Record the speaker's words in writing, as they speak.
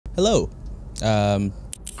Hello. How are you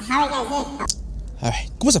guys doing?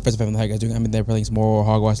 Alright, what's up, friends? How are you guys doing? I'm in there playing some more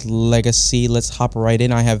Hogwarts Legacy. Let's hop right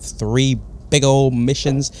in. I have 3 big old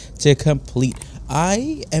missions to complete.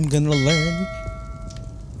 I am gonna learn.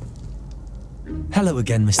 Hello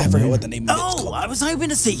again, Mr. I forgot Moon. what the name of it is called. I was hoping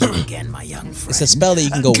to see you again, my young friend. It's a spell that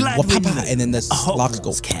you can go Glad we wapapa, moved. and then the locks go.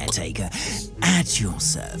 Hogwarts caretaker at your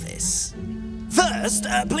service. First,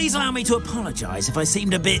 please allow me to apologize if I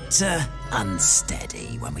seemed a bit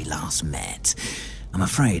unsteady when we last met. I'm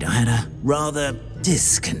afraid I had a rather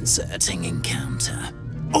disconcerting encounter.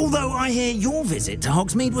 Although I hear your visit to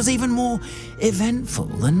Hogsmeade was even more eventful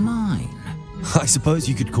than mine. I suppose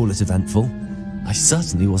you could call it eventful. I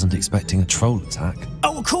certainly wasn't expecting a troll attack.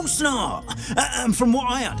 Oh, of course not. And from what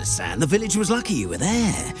I understand, the village was lucky you were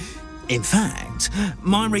there. In fact,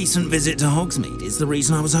 my recent visit to Hogsmeade is the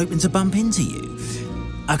reason I was hoping to bump into you.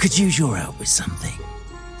 I could use your help with something.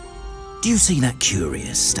 Do you see that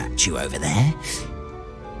curious statue over there?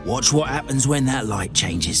 Watch what happens when that light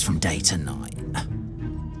changes from day to night.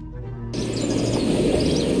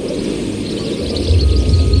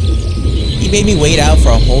 He made me wait out for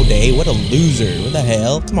a whole day. What a loser. What the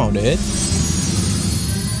hell? Come on, dude.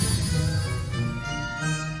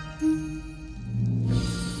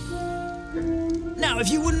 Now, if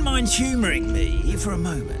you wouldn't mind humoring me for a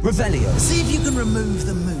moment. Revelio. See if you can remove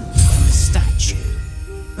the moon from the statue.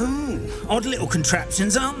 Oh, odd little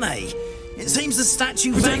contraptions, aren't they? It seems the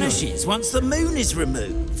statue vanishes once the moon is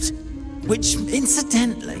removed. Which,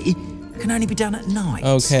 incidentally, can only be done at night.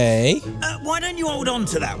 Okay. Why don't you hold on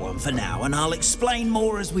to that one for now, and I'll explain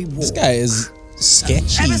more as we walk. This guy is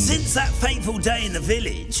sketchy. Ever since that fateful day in the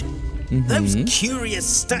village, those curious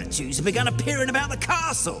statues have begun appearing about the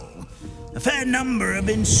castle. A fair number have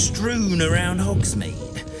been strewn around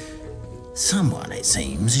Hogsmeade. Someone, it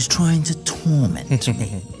seems, is trying to torment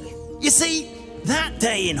me. You see, that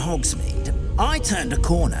day in Hogsmeade, I turned a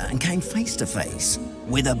corner and came face to face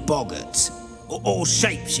with a boggart, or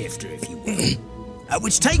shapeshifter, if you will,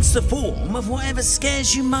 which takes the form of whatever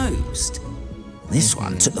scares you most. This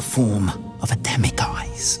one took the form of a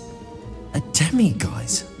demiguise. A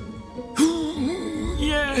demiguise?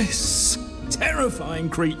 Yes! Terrifying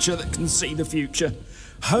creature that can see the future.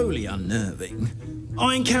 Wholly unnerving.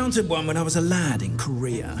 I encountered one when I was a lad in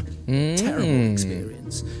Korea. Terrible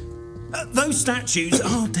experience. Those statues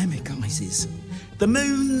are demiguises. The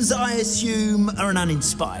moons, I assume, are an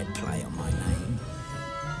uninspired play on my name.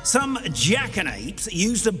 Some jackanapes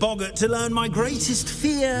used a boggart to learn my greatest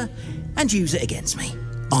fear and use it against me.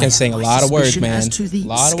 This guy's saying a lot of words, man. As to the A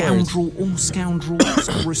lot of words. scoundrel or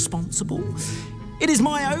scoundrels responsible. It is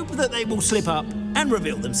my hope that they will slip up and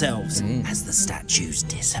reveal themselves as the statues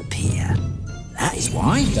disappear. That is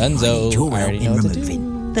why Dunzo. I need your I help already in know what to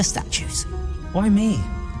removing the statues. Why me?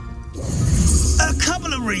 A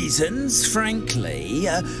couple of reasons, frankly.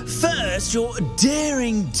 First, your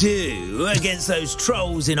daring do against those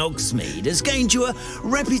trolls in Hogsmeade has gained you a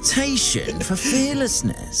reputation for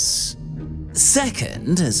fearlessness.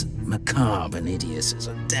 Second, as macabre and hideous as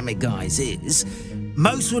a demiguise is,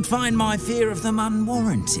 most would find my fear of them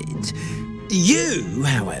unwarranted. You,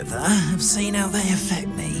 however, have seen how they affect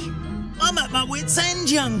me. I'm at my wit's end,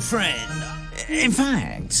 young friend. In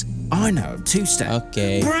fact, I know of 2 steps.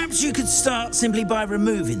 Okay. Perhaps you could start simply by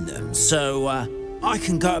removing them, so I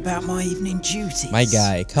can go about my evening duties. My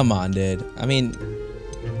guy, come on, dude. I mean,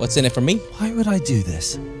 what's in it for me? Why would I do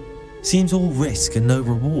this? Seems all risk and no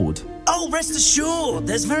reward. Oh, rest assured,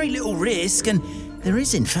 there's very little risk, and there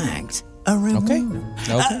is, in fact, a reward.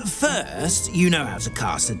 Okay. First, you know how to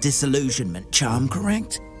cast a disillusionment charm,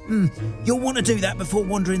 correct? You'll want to do that before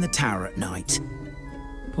wandering the tower at night.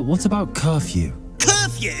 But what about curfew?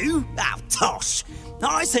 Curfew? Oh, tosh.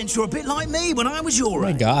 I sense you're a bit like me when I was your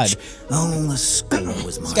age. My God. Oh, the school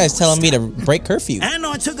was my This guy's telling me to break curfew. And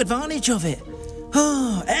I took advantage of it.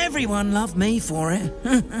 Oh, everyone loved me for it.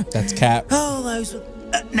 That's cap. Oh, those were...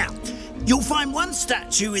 now, you'll find one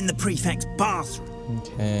statue in the prefect's bathroom.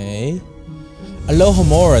 Okay.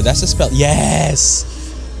 Alohomora, that's a spell. Yes!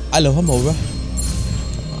 Alohomora.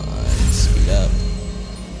 Come on, speed up.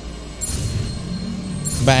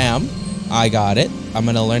 Bam. I got it. I'm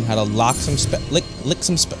gonna learn how to lock some lick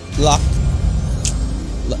some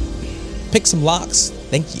pick some locks.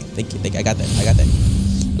 Thank you. I got that.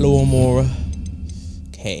 Alohomora.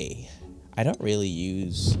 Okay. I don't really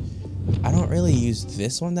use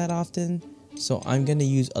this one that often, so I'm gonna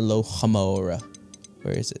use Alohomora.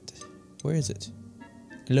 Where is it?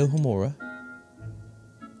 Alohomora.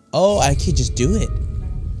 Oh, I could just do it.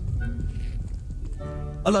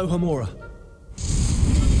 Alohomora.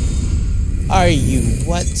 Are you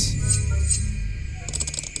what?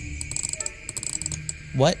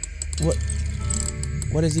 What?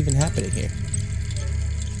 What is even happening here?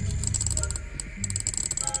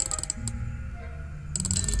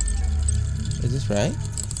 Is this right?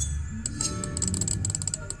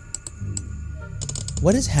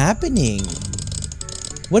 What is happening?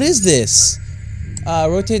 What is this?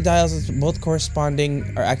 Rotate dials, both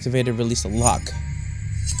corresponding are activated, release a lock.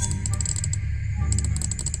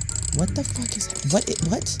 What the fuck is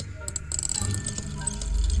what?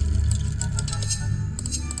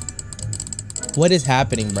 What is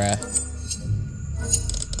happening, bruh?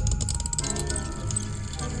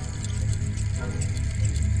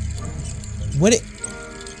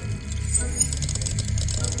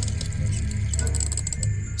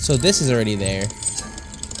 So this is already there.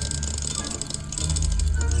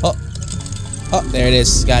 Oh, there it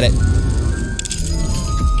is. Got it.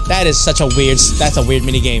 That is such a weird. That's a weird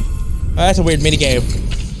mini game. Oh, that's a weird mini game.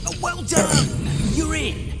 Well done. You're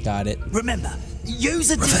in. Got it. Remember, use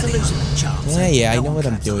a disillusionment charm. Yeah, I know what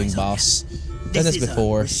I'm doing, boss. Done this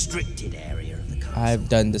before. A restricted area of the castle. I've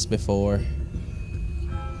done this before.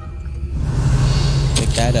 Pick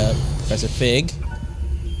that up, Professor Fig.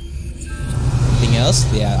 Anything else?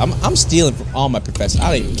 Yeah, I'm stealing from all my professors.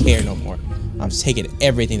 I don't even care no more. I'm taking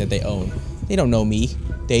everything that they own. They don't know me.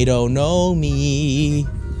 They don't know me.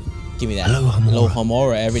 Give me that. Hello,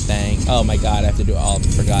 Homora, everything. Oh my god, I have to do all of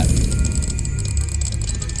them. Forgot.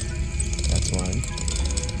 That's one.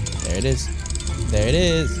 There it is. There it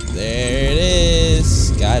is. There it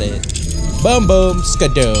is. Got it. Boom, boom,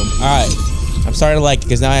 skadoom. Alright. I'm starting to like it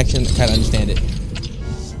because now I actually kind of understand it.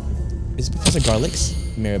 Is it Professor Garlics?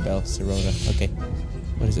 Mirabelle, Serona. Okay.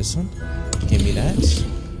 What is this one? Give me that.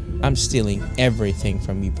 I'm stealing everything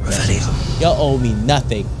from you, Professor. Y'all owe me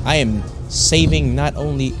nothing. I am saving not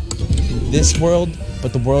only this world,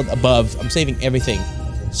 but the world above. I'm saving everything.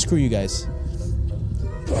 Screw you guys.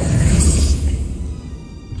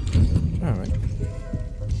 Alright.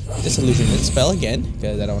 Disillusionment spell again,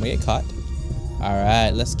 because I don't want to get caught.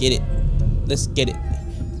 Alright, let's get it. Let's get it.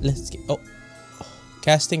 Let's get... Oh.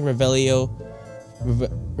 Casting Revelio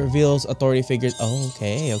reveals authority figures. Oh,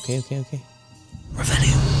 okay.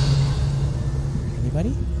 Revelio.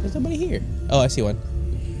 Anybody? There's nobody here. Oh, I see one.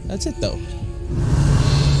 That's it, though.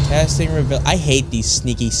 Casting Reveal. I hate these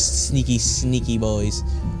sneaky boys.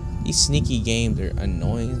 These sneaky games are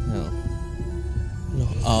annoying as hell.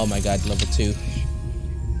 Oh my god, level 2.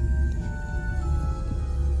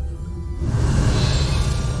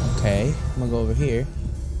 Okay, I'm gonna go over here.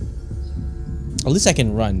 At least I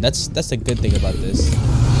can run. That's the good thing about this.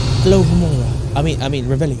 Hello, Homora. I mean,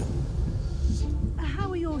 Revelio. How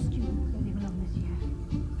are your students getting along this year?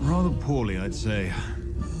 Rather poorly, I'd say.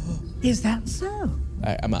 Is that so?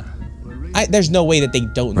 Alright, I'm up. There's no way that they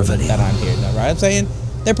don't know that I'm here, right? I'm saying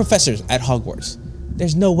they're professors at Hogwarts.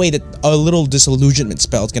 There's no way that a little disillusionment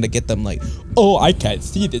spell is gonna get them like, oh, I can't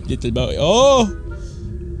see this little boy. Oh,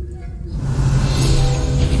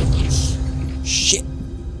 shit.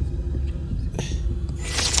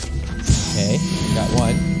 Okay, got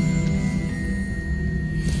one.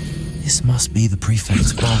 This must be the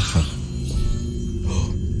prefect's bathroom.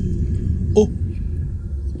 Oh.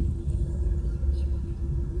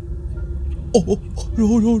 Oh,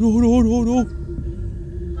 no.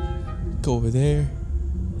 Go over there.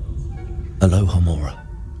 Hello, Homora.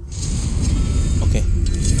 Okay, I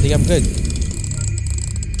think I'm good.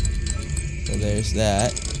 So there's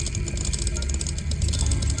that.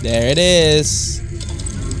 There it is.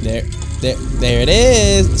 There it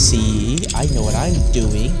is. See, I know what I'm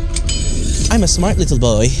doing. I'm a smart little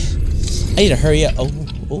boy. I need to hurry up.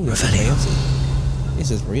 Oh, this is fancy.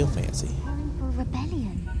 This is real fancy.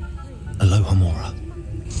 Hello, Homora.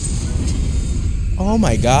 Oh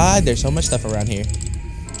my god, there's so much stuff around here.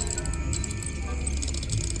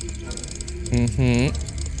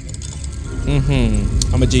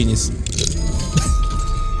 I'm a genius. I'm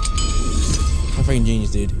a freaking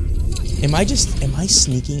genius, dude. Am I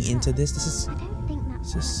sneaking into this? This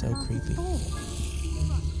is so creepy.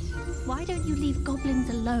 Why don't you leave goblins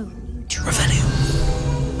alone? Revelio.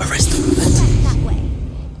 Arrest them. That way.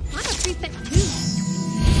 I'm a prefect too.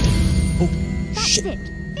 Oh, That's shit. it.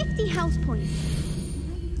 50 house points.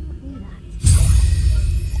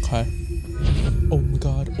 Okay. Oh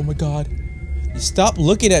my god. You stop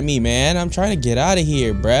looking at me, man. I'm trying to get out of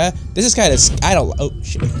here, bruh. This is kind of... Oh,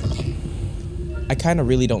 shit. I kind of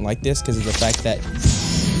really don't like this because of the fact that...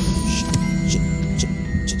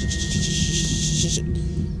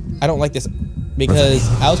 I don't like this because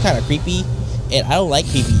I was kind of creepy, and I don't like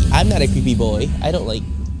creepy. I'm not a creepy boy. I don't like...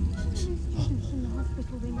 In the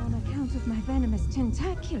hospital wing on account of my venomous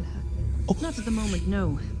tentacular. Not at the moment,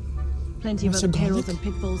 no. Plenty of Mr. other perils Garlic? and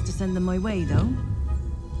pitfalls to send them my way, though.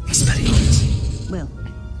 Well,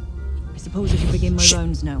 I suppose I should begin my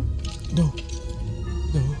rounds now. No.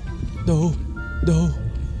 No. No.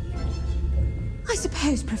 I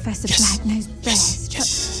suppose Professor Yes. Black knows best.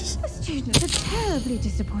 Yes. But the students are terribly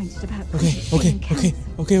disappointed about Okay.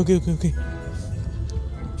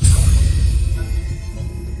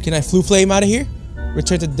 Can I flu flame out of here?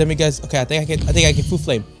 Return to demiguise. Okay, I think I can flu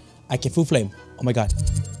flame. I can flu flame. Oh my god.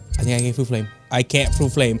 I think I can flu flame. I can't flu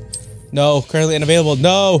flame. No, currently unavailable.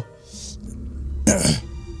 No.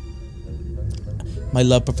 My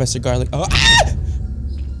love, Professor Garlic. Oh, ah!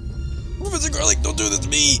 Professor Garlic, don't do this to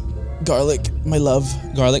me. Garlic, my love.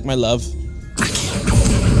 Garlic, my love.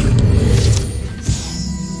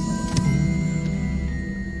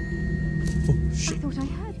 Oh shit. I thought I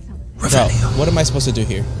heard something. Bro, what am I supposed to do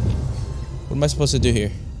here? What am I supposed to do here?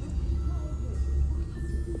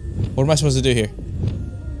 What am I supposed to do here?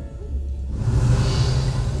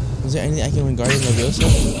 Is there anything I can win Guardian Leviosa?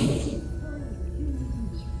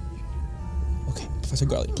 Okay, Professor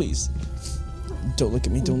Garlic, please. Don't look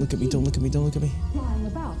at me, don't look at me, don't look at me, don't look at me. Flying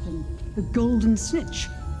about and the golden snitch.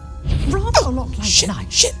 Rather a lot like Shit,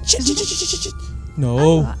 life. shit. No.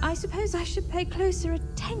 Oh, I suppose I should pay closer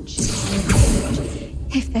attention.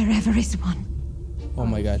 If there ever is one. Oh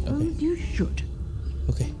my god, okay. You should.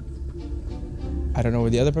 Okay. I don't know where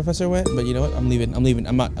the other professor went, but you know what? I'm leaving.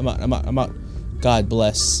 I'm out. God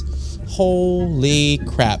bless. Holy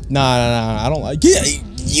crap. Nah. I don't like it.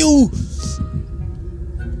 You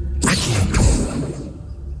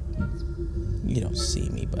don't see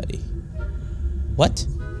me, buddy. What?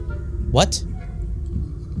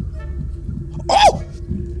 Oh!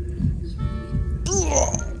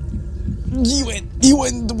 You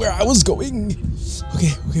went where I was going.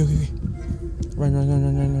 Okay. Run.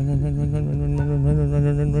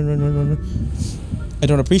 I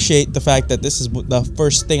don't appreciate the fact that this is the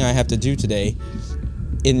first thing I have to do today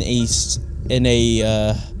in a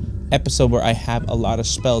episode where I have a lot of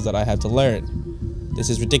spells that I have to learn. This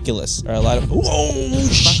is ridiculous. Or a lot of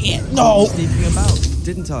shit. No. Sneaking about,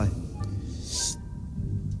 didn't I?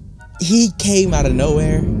 He came out of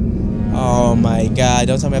nowhere. Oh my god,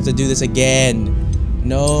 don't tell me I have to do this again.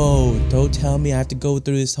 No, don't tell me I have to go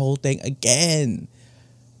through this whole thing again.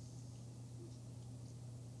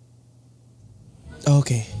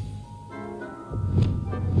 Okay.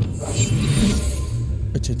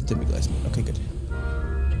 Return to demiguise. Okay, good.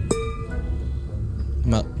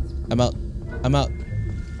 I'm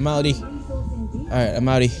outie. Alright, I'm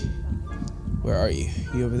outie. Where are you?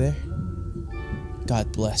 You over there?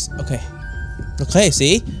 God bless. Okay,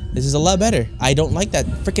 see? This is a lot better. I don't like that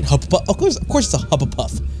freaking Hufflepuff. Of course it's a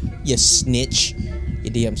Hufflepuff. You snitch. You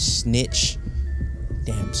damn snitch.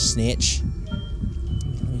 Damn snitch.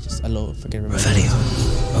 Let me just freaking remember. Revelio.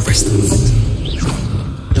 Arrest the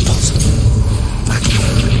movement. Deposit. Back.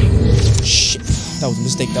 Shit. That was a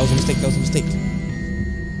mistake.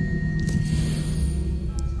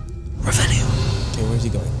 Revelio. Okay, where's he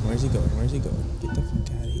going? Get the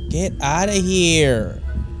fuck out of here. Get out of here.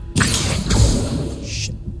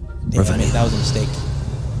 Shit. Damn it, that was a mistake.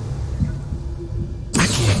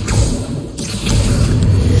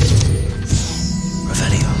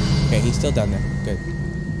 Revelio. Okay, he's still down there. Good.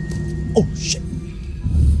 Oh, shit.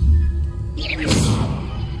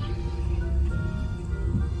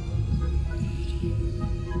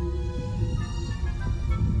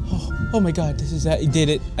 Oh my god, this is that. I did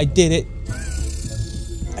it. I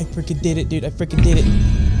freaking did it, dude. I freaking did it.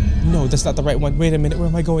 No, that's not the right one. Wait a minute, where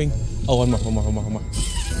am I going? Oh, one more.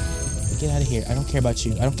 Get out of here. I don't care about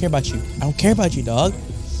you. I don't care about you, dog.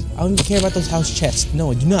 I don't even care about those house chests.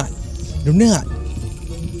 No, I do not.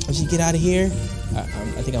 I should get out of here.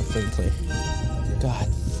 I think I'm freaking clear. God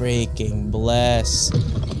freaking bless.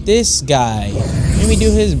 This guy. Made me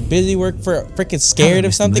do his busy work for freaking scared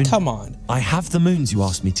of something? Come on. I have the moons you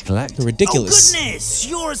asked me to collect. You're ridiculous. Oh goodness,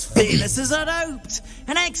 you're as fearless as I'd hoped.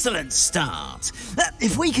 An excellent start.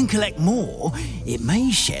 If we can collect more, it may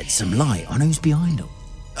shed some light on who's behind them.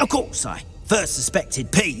 Of course, I first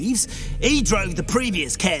suspected Peeves. He drove the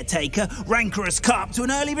previous caretaker, Rancorous Carp, to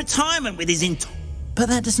an early retirement with his But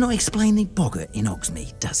that does not explain the boggart in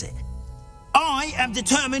Hogsmeade, does it? I am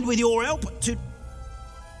determined with your help to...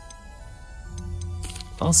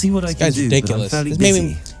 I'll see what I can Guy's do. ridiculous. But I'm fairly He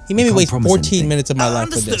busy. made me I waste can't promise 14 anything. minutes of my life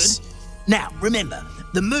for Understood. this. Now, remember,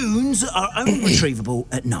 the moons are only retrievable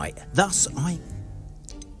at night. Thus, I...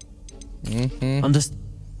 Understood.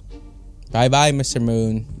 Bye-bye, Mr.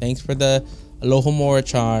 Moon. Thanks for the Alohomora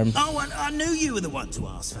charm. Oh, I knew you were the one to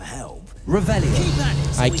ask for help. Revelio. Keep at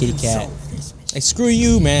it so Hi, we kitty can cat. solve this mystery. Like, screw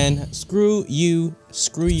you, man. Screw you,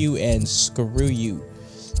 and screw you.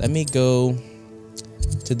 Let me go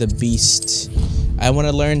to the beast. I want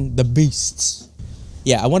to learn the beasts.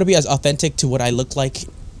 Yeah, I want to be as authentic to what I look like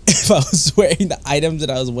if I was wearing the items that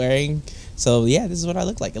I was wearing. So yeah, this is what I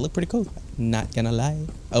look like. It looked pretty cool. Not gonna lie.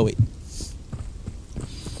 Oh wait.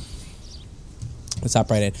 Let's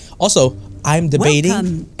hop right in. Also, I'm debating.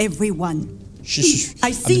 Welcome, everyone.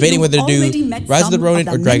 I'm debating whether to do Rise of the Ronin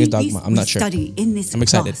or Dragon's Dogma. I'm not sure. I'm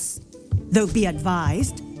excited. Though be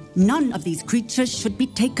advised, none of these creatures should be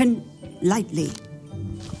taken lightly.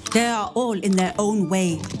 They are all in their own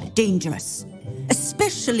way dangerous,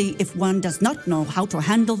 especially if one does not know how to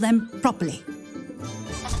handle them properly.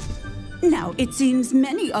 Now, it seems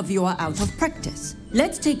many of you are out of practice.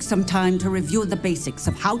 Let's take some time to review the basics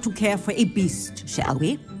of how to care for a beast, shall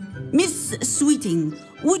we? Miss Sweeting,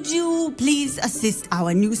 would you please assist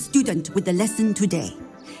our new student with the lesson today?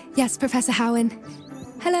 Yes, Professor Howen.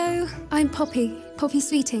 Hello, I'm Poppy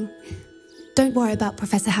Sweeting. Don't worry about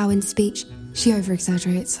Professor Howen's speech. She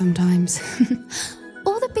over-exaggerates sometimes.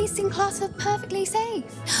 All the beasts in class are perfectly safe.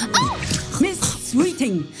 Oh! Miss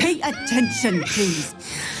Sweeting, pay attention, please.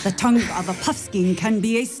 The tongue of a puffskein can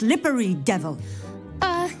be a slippery devil.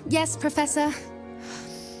 Yes, Professor.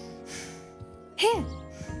 Here,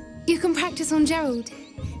 you can practice on Gerald.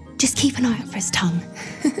 Just keep an eye out for his tongue.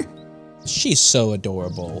 She's so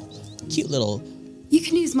adorable. Cute little... You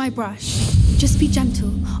can use my brush. Just be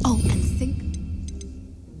gentle. Oh, and think...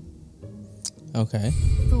 Okay.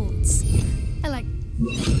 Thoughts. I like...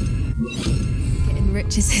 It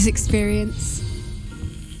enriches his experience.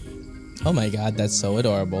 Oh my god, that's so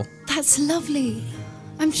adorable. That's lovely.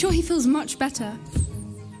 I'm sure he feels much better.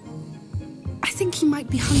 I think he might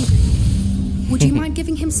be hungry. Would you mind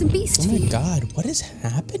giving him some beast food? Oh my god, what is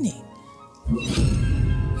happening?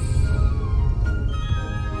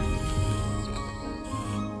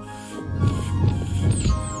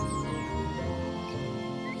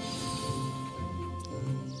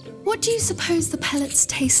 What do you suppose the pellets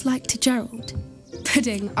taste like to Gerald?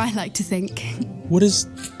 Pudding, I like to think.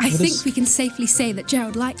 I think we can safely say that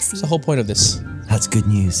Gerald likes you. What's the whole point of this? That's good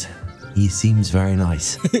news. He seems very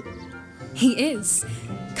nice. He is.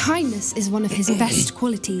 Kindness is one of his best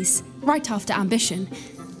qualities, right after ambition.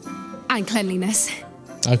 And cleanliness.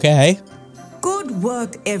 Okay. Good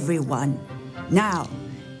work, everyone. Now,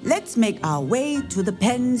 let's make our way to the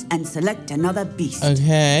pens and select another beast.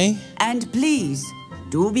 Okay. And please,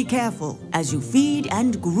 do be careful as you feed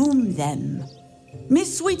and groom them.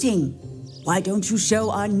 Miss Sweeting, why don't you show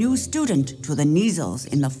our new student to the Neasels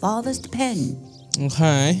in the farthest pen?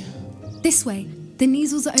 Okay. This way. The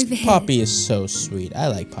Neasels are over here. Poppy is so sweet. I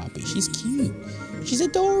like Poppy. She's cute. She's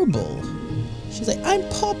adorable. She's like, I'm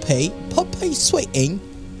Poppy. Poppy Sweeting.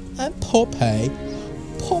 I'm Poppy.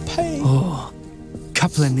 Poppy. Oh,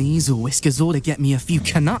 couple of Neasel whiskers ought to get me a few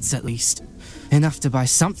canuts at least. Enough to buy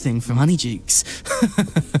something from Honeydukes.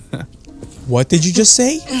 What did you just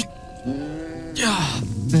say?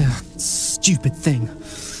 Stupid thing.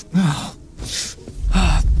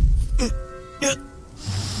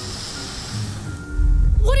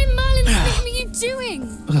 What in Merlin's name are you doing?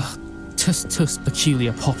 Tuss,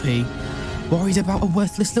 peculiar Poppy. Worried about a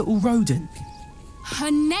worthless little rodent.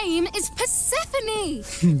 Her name is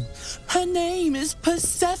Persephone. Her name is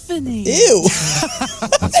Persephone. Ew.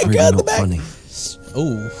 That's really not funny.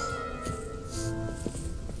 Ooh.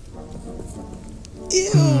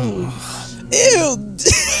 Ew. Ew.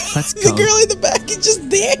 Let's The go. girl in the back is just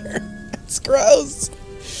there. It's gross.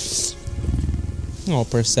 Oh,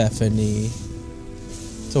 Persephone.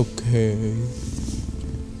 It's okay.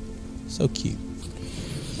 So cute.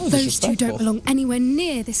 Oh, Those two don't belong anywhere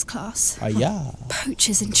near this class. Yeah.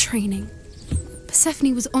 Poachers in training.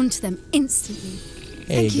 Persephone was onto them instantly.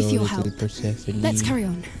 Thank you for your help. Persephone. Let's carry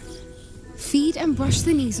on. Feed and brush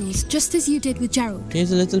the Neasels just as you did with Gerald.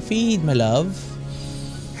 Here's a little feed, my love.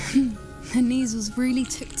 The Neasels really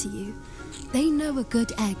took to you. They know a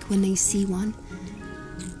good egg when they see one.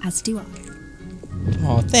 As do I.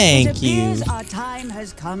 Oh, thank you. It appears our time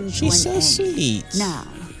has come to She's an so end. sweet. Now,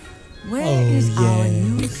 where is our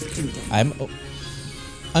new student?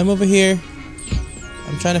 I'm over here.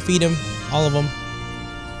 I'm trying to feed him, all of them.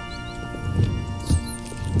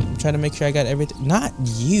 I'm trying to make sure I got everything. Not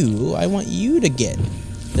you. I want you to get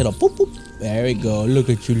little boop boop. There we go. Look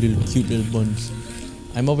at you, little cute little buns.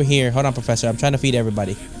 I'm over here. Hold on, Professor. I'm trying to feed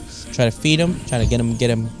everybody. Trying to feed them. Trying to get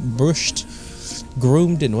them brushed,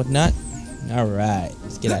 groomed, and whatnot. All right,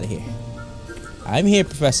 let's get out of here. I'm here,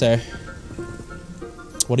 Professor.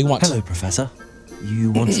 What do you want? Hello, Professor.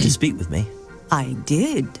 You wanted to speak with me? I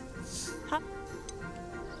did.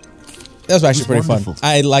 That was actually pretty fun.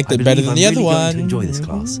 I liked it better than the other one. To enjoy this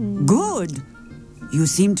class. Good. You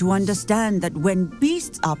seem to understand that when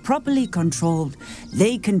beasts are properly controlled,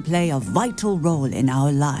 they can play a vital role in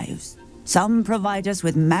our lives. Some provide us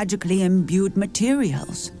with magically imbued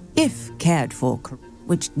materials, if cared for,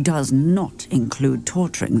 which does not include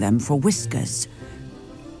torturing them for whiskers.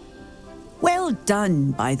 Well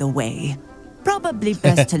done, by the way. Probably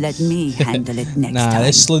best to let me handle it next time. Nah,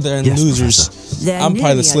 they're Slytherin losers. They're I'm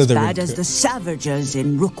part of the nearly Slytherin. as bad as the Savagers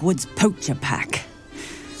in Rookwood's poacher pack.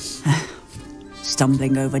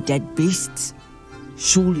 Stumbling over dead beasts.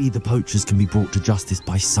 Surely the poachers can be brought to justice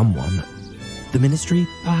by someone. The Ministry,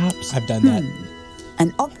 perhaps? I've done that.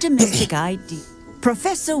 An optimistic idea.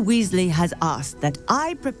 Professor Weasley has asked that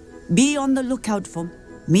I be on the lookout for.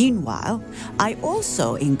 Meanwhile, I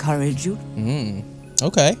also encourage you.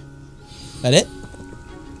 Okay. That it?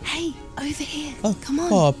 Hey, over here. Oh, Come on.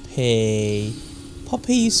 Poppy.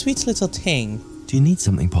 Poppy, you sweet little thing. Do you need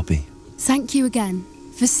something, Poppy? Thank you again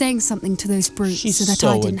for saying something to those brutes She's so that so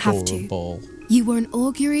I didn't adorable. have to. You were an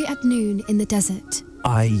augury at noon in the desert.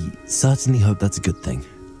 I certainly hope that's a good thing.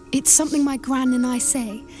 It's something my gran and I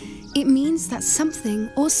say. It means that something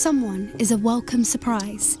or someone is a welcome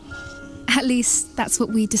surprise. At least, that's what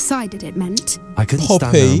we decided it meant. I couldn't stand there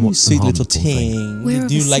Poppy, and watch sweet them little harm the poor thing. thing. We're Do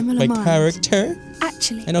of you a like my similar mind. character?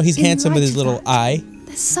 Actually, I know he's in handsome with light his of little that, eye.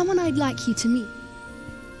 There's someone I'd like you to meet.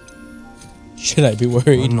 Should I be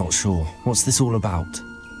worried? I'm not sure. What's this all about?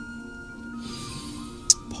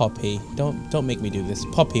 Poppy, don't make me do this.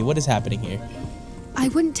 Poppy, what is happening here? I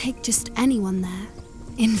wouldn't take just anyone there.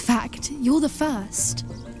 In fact, you're the first.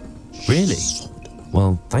 Really?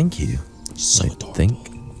 Well, thank you. So I adorable. think.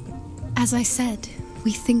 As I said,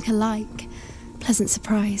 we think alike. Pleasant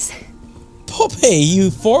surprise. Poppy, you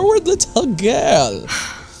forward little girl.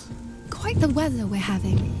 Quite the weather we're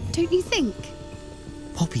having, don't you think?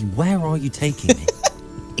 Poppy, where are you taking me?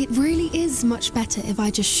 It really is much better if I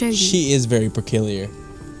just show you. She is very peculiar.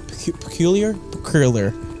 Peculiar?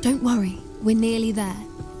 Peculiar. Don't worry, we're nearly there.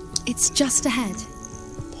 It's just ahead.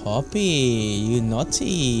 Poppy, you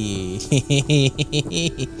naughty.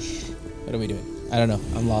 What are we doing? I don't know.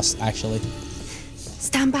 I'm lost, actually.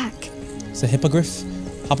 Stand back. It's a hippogriff,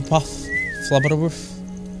 hopperpuff, flubberwoof.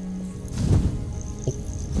 Oh.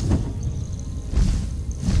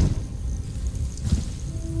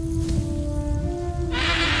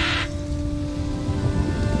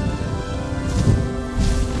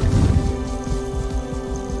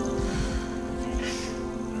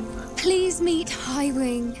 Please meet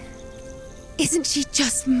Highwing. Isn't she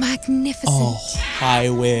just magnificent? Oh, High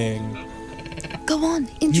Wing. Go on,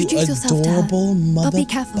 introduce You yourself to her. adorable But be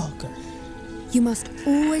careful. motherfucker. You must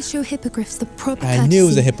always show hippogriffs the proper I knew it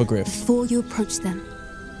was a courtesy hippogriff. before you approach them.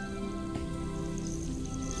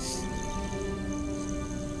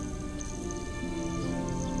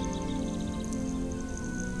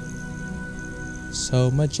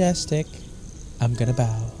 So majestic. I'm gonna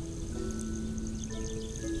bow.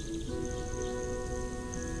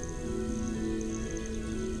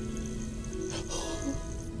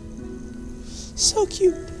 So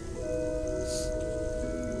cute.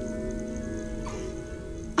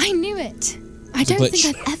 I knew it. I It's a don't glitch.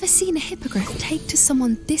 think I've ever seen a hippogriff take to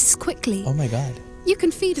someone this quickly. Oh my god. You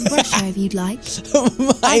can feed and brush her if you'd like.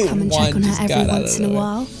 My I come and check wand on her just every got out once of in a nowhere.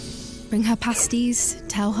 while. Bring her pasties,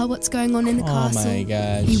 tell her what's going on in the Oh castle. my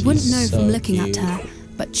god. You wouldn't she's know so from looking cute. at her,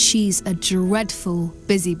 but she's a dreadful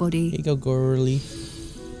busybody. Here you go, girly.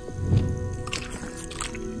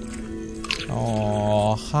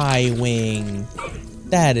 Oh, High Wing.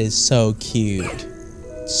 That is so cute.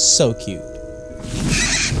 So cute.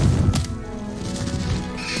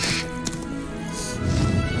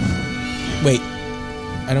 Wait,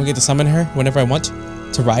 I don't get to summon her whenever I want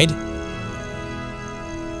to ride?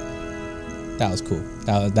 That was cool.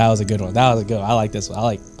 That was a good one. That was a good one. I like this one. I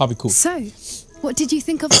like Poppy cool. So, what did you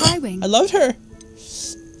think of Highwing? I loved her.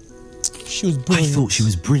 She was I brilliant. thought she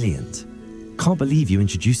was brilliant. Can't believe you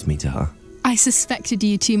introduced me to her. I suspected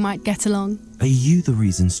you two might get along. Are you the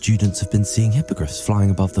reason students have been seeing hippogriffs flying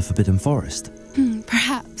above the Forbidden Forest?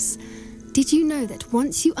 Perhaps. Did you know that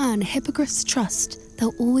once you earn a hippogriff's trust,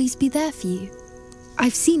 they'll always be there for you?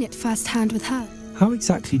 I've seen it firsthand with her. How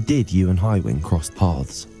exactly did you and Highwing cross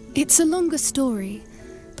paths? It's a longer story,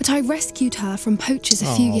 but I rescued her from poachers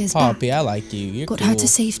a few years Poppy, back. I like you. You're Got cool. her to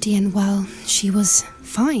safety and, well, she was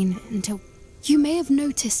fine until... You may have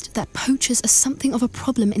noticed that poachers are something of a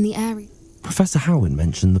problem in the area. Professor Howin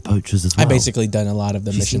mentioned the poachers as well. I basically done a lot of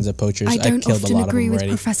the missions of poachers. I don't killed often a lot agree of them with already.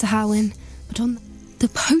 Professor Howin, but on the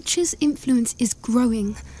poachers' influence is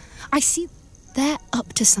growing. I see they're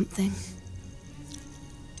up to something.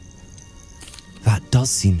 That does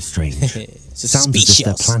seem strange. Sounds as if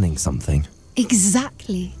they're Suspicious. planning something.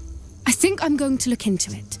 Exactly. I think I'm going to look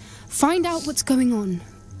into it. Find out what's going on.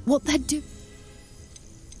 What they're doing.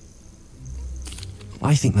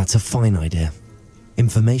 I think that's a fine idea.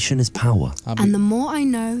 Information is power. And the more I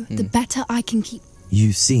know, the better I can keep...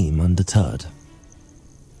 You seem undeterred.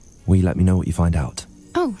 Will you let me know what you find out?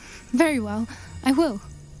 Oh, very well. I will.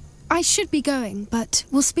 I should be going, but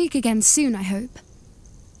we'll speak again soon, I hope.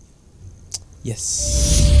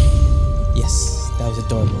 Yes. Yes, that was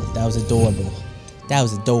adorable. That was adorable. That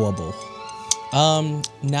was adorable.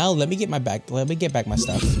 Now let me get my back. Let me get back my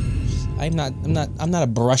stuff. I'm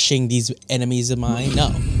not brushing these enemies of mine.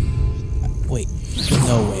 No. Wait.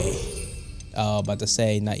 No way. Oh, about to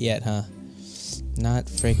say, not yet, huh? Not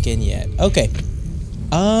freaking yet. Okay.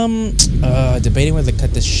 Debating whether to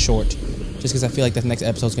cut this short, just because I feel like the next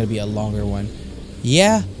episode is gonna be a longer one.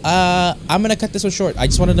 Yeah. I'm gonna cut this one short. I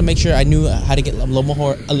just wanted to make sure I knew how to get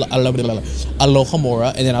Alohomora,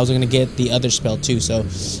 and then I was gonna get the other spell too. So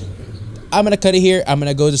I'm gonna cut it here. I'm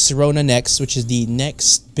gonna go to Sirona next, which is the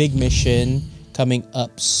next big mission coming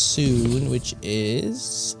up soon, which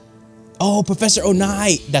is Professor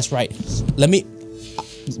Onai. That's right. Let me.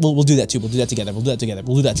 We'll do that too. We'll do that together. We'll do that together.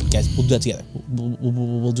 We'll do that, guys. We'll do that together.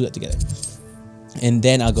 We'll do that together. And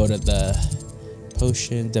then I'll go to the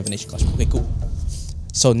potion divination class. Okay, cool.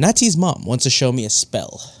 So Nati's mom wants to show me a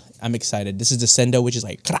spell. I'm excited. This is Descendo, which is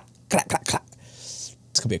like crack, crack, crack, crack.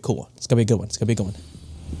 It's gonna be a cool one. It's gonna be a good one. It's gonna be a good one.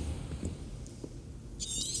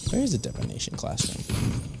 Where is the divination classroom?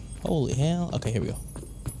 Holy hell. Okay, here we go.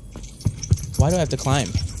 Why do I have to climb?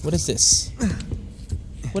 What is this?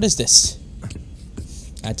 What is this?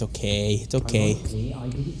 That's okay. It's okay. Ironically, I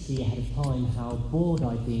didn't see ahead of time how bored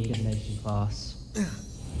I'd be in divination class.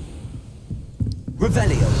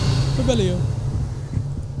 Revelio. Revelio.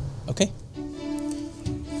 Okay.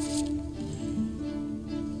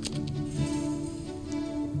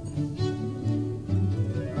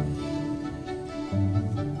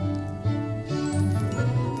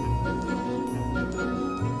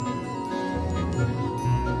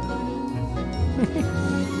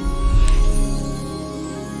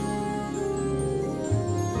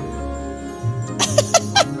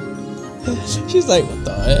 She's like, what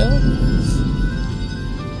the hell?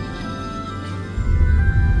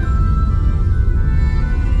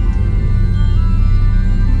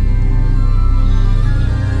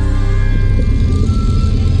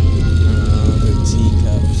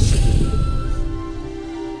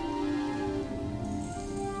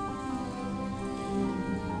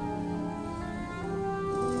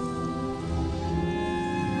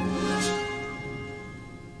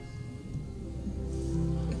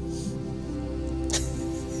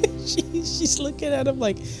 She's looking at him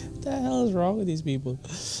like, what the hell is wrong with these people?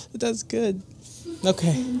 That's good.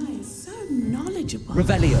 Okay. So knowledgeable.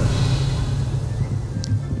 Revelio.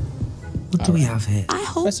 What do we have here? I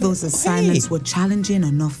hope those assignments were challenging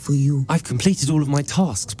enough for you. I've completed all of my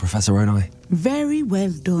tasks, Professor Onai. Very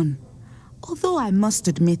well done. Although I must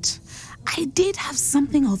admit, I did have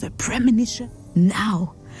something of a premonition.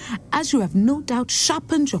 Now, as you have no doubt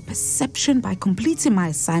sharpened your perception by completing my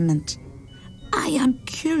assignment, I am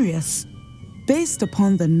curious, based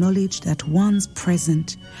upon the knowledge that one's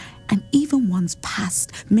present and even one's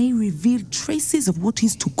past may reveal traces of what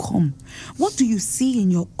is to come. What do you see in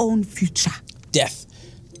your own future? Death.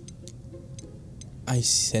 I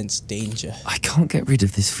sense danger. I can't get rid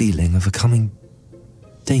of this feeling of a coming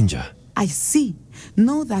danger. I see.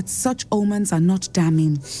 Know that such omens are not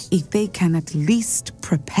damning if they can at least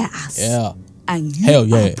prepare us. Yeah. And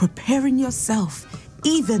you are preparing yourself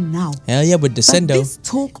even now. Hell yeah, with Descendo. But this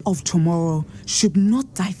talk of tomorrow should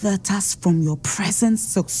not divert us from your present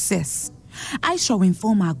success. I shall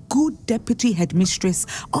inform our good deputy headmistress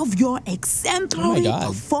of your exemplary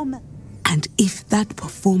performance. And if that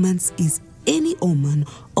performance is any omen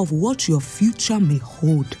of what your future may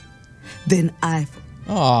hold, then I've...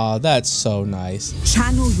 Aw, that's so nice.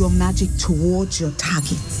 Channel your magic towards your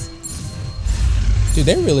targets. Dude,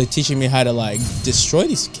 they're really teaching me how to, like, destroy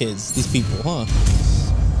these kids, these people, huh?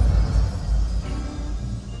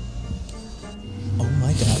 Oh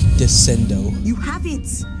my god, Descendo. You have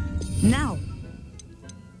it. Now.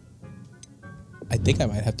 I think I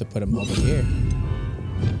might have to put him over here.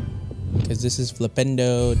 Because this is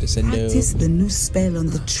Flipendo, Descendo. Practice the new spell on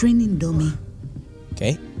the training dummy.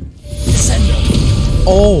 Okay. Descendo.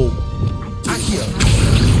 Oh! Accio.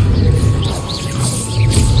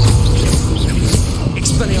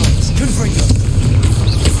 Expelliarmus. Confringo.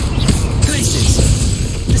 Glacis.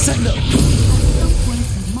 Descendo. At some point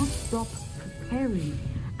you must stop preparing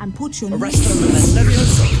and put your Arresto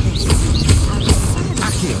Levioso.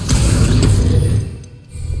 Accio.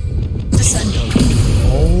 Descendo.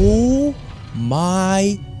 Oh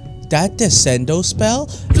my... That Descendo spell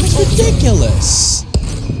is ridiculous!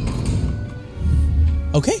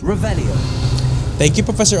 Okay. Revelio. Thank you,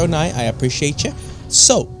 Professor Onai. I appreciate you.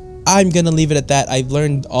 So, I'm gonna leave it at that. I've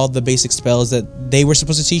learned all the basic spells that they were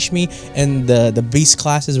supposed to teach me, and the beast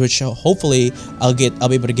classes, which hopefully I'll be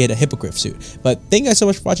able to get a hippogriff suit. But thank you guys so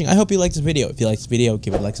much for watching. I hope you liked this video. If you liked this video,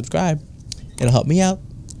 give it a like, subscribe. It'll help me out.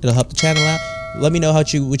 It'll help the channel out. Let me know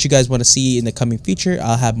what you guys want to see in the coming future.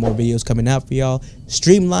 I'll have more videos coming out for y'all.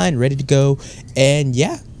 Streamlined, ready to go. And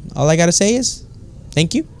yeah, all I gotta say is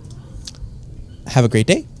thank you. Have a great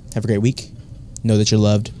day. Have a great week. Know that you're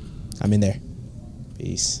loved. I'm in there.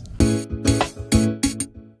 Peace.